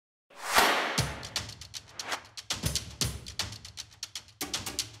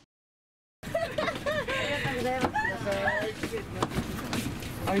あ、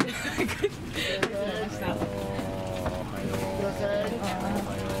見てください。おはよう。おはよう。おはよ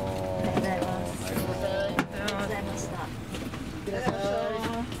うございます。おはようございました。いらっしゃい。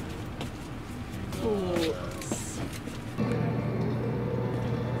そう。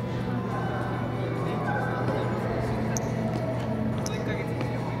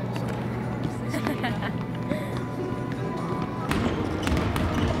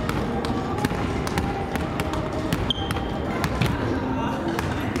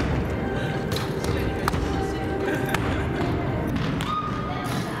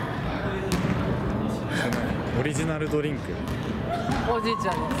オリジナルドリンク。おじいち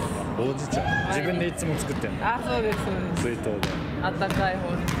ゃんです。おじいちゃん。自分でいつも作ってんの。あ、そうですそうです。水筒で。あったかいほ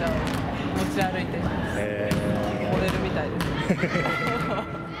うじ茶を持ち歩いて。モデルみたいです。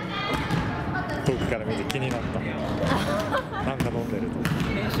遠くから見て気になった。なんか飲んでると。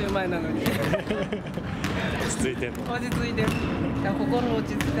練習前なのに。落ち着いてんの。落ち着いてる。心を落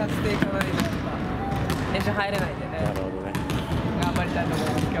ち着かせていかないと練習入れないんでね。なるほどね。頑張りたいと思い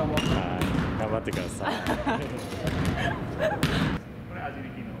ます。今日も。はい。頑張ってください。これアジリ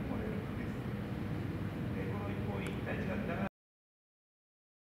ティのモデルです。この一方一体違ったら。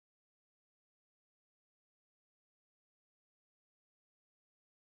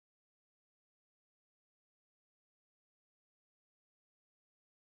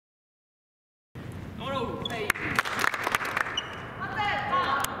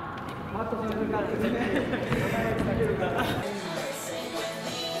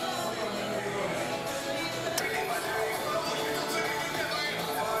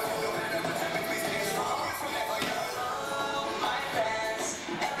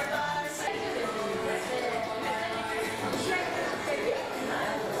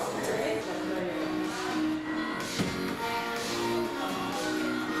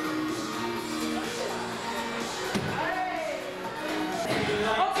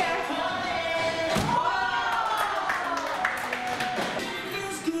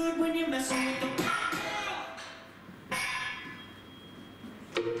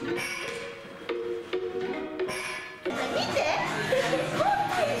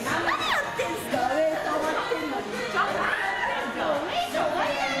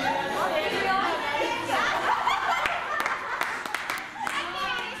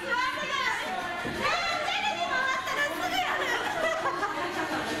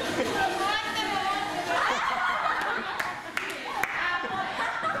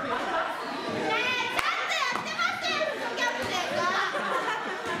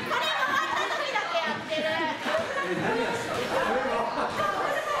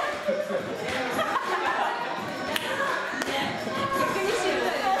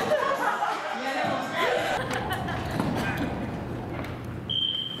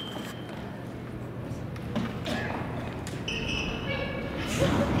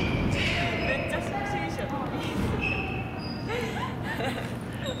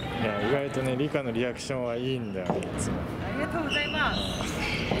意外とね、リカのリアクションはいいんだよ、いつも。ありがとうございます。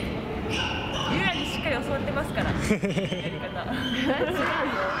ゆらにしっかり教わってますから。やり方。違うよ。めっち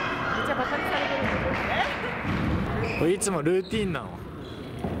ゃバカにされてるんですね。これいつもルーティンなの。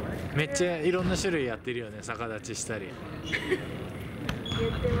めっちゃいろんな種類やってるよね、逆立ちしたり。やっ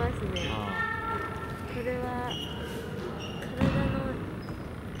てますね。これは体の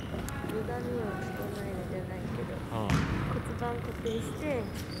歪みを整えるじゃないけど、骨盤固定して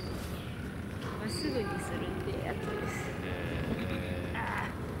まっすぐにするってやつです。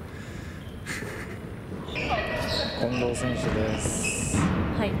近藤選手です。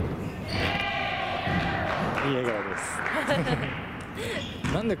はい。いい笑顔です。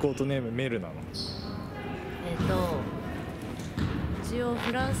なんでコートネームメルなの？一応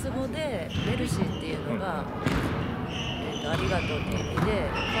フランス語でメルシーっていうのが、ありがとうっていう意味で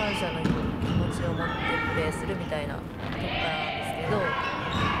感謝の気持ちを持ってプレーするみたいなとこからなんですけど、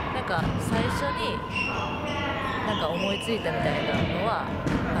なんか最初になんか思いついたみたいなのは、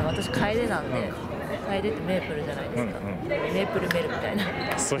私楓なんで、楓ってメープルじゃないですか、メープルメルみたいな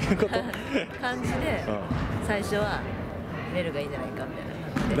そういうこと感じで、最初はメルがいいんじゃないかみたいな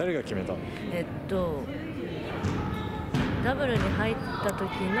感じで。誰が決めたの？ダブルに入った時の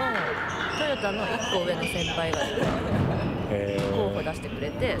トヨタの1個上の先輩が候補出してく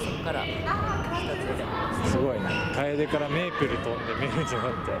れて、そこから2つ入れます。すごいね。楓からメープル飛んでメルになって。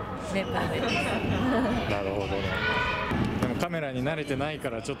メープルメルです。なるほどね。でもカメラに慣れてない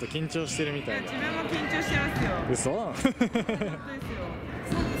からちょっと緊張してるみたいな。自分も緊張してますよ。嘘？本当ですよ。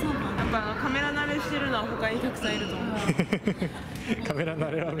やっぱカメラ慣れしてるのは他にたくさんいると思う。カメラ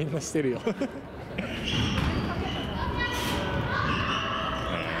慣れはみんなしてるよ。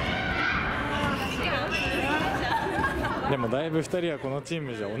でもだいぶ2人はこのチー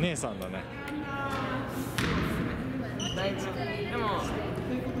ムじゃお姉さんだね。だいぶでも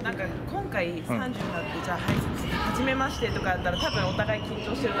なんか今回30になって、じゃあ初めましてとかやったら多分お互い緊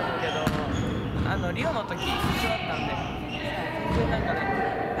張してると思うけど、リオの時一緒だったんで全然なんか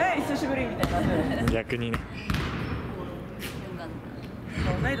ね久しぶりみたいになってる。逆にね。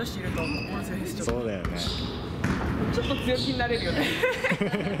同い年いると心強いです。そうだよね。ちょっと強気になれるよね。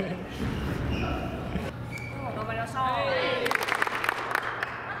頑張りましょう。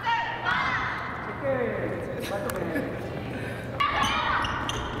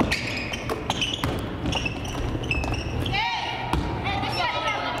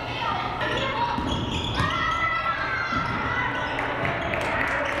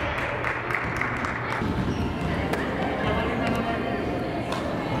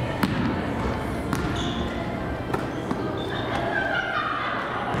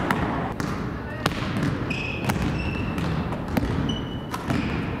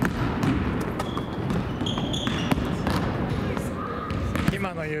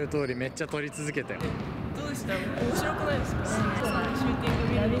今の言う通りめっちゃ撮り続けたよ。どうでした？面白くないですか？シューティン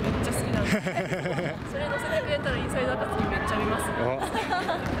グ見るのめっちゃ好きなんで。それ載せてくれたらインサイドアカツキめっちゃ見ます。ず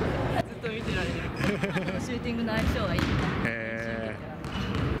っと見てられる。シューティングの相性がいい。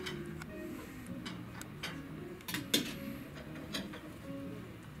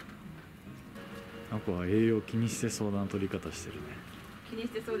あこは栄養気にして相談取り方してるね。気にし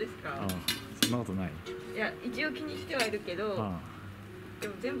てそうですか？ああ、そんなことない。いや一応気にしてはいるけど、あで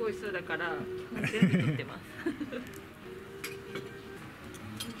も全部美味しそうだから全部取ってます。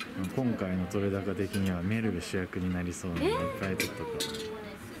今回の取れ高的にはメルが主役になりそうなのいっぱい取っとく。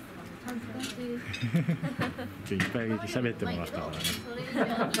いっぱい喋ってもらったからね。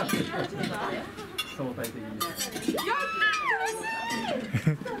相対的に。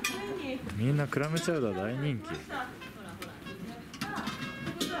みんなクラムチャウダー大人気。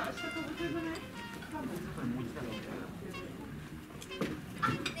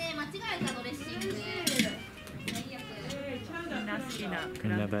み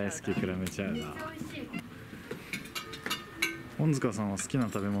んな大好きクラムチャウダー。本塚さんは好きな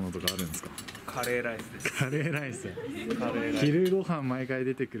食べ物とかあるんですか？カレーライスです。カレーライス。カレーライス。昼ご飯毎回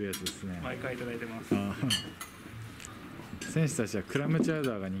出てくるやつですね。毎回いただいてます。選手たちはクラムチャウ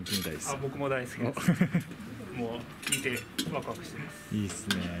ダーが人気みたいです。僕も大好きです。もう見てワクワクしてます。いいです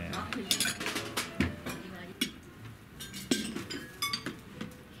ね。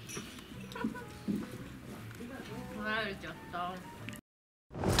取られちゃった。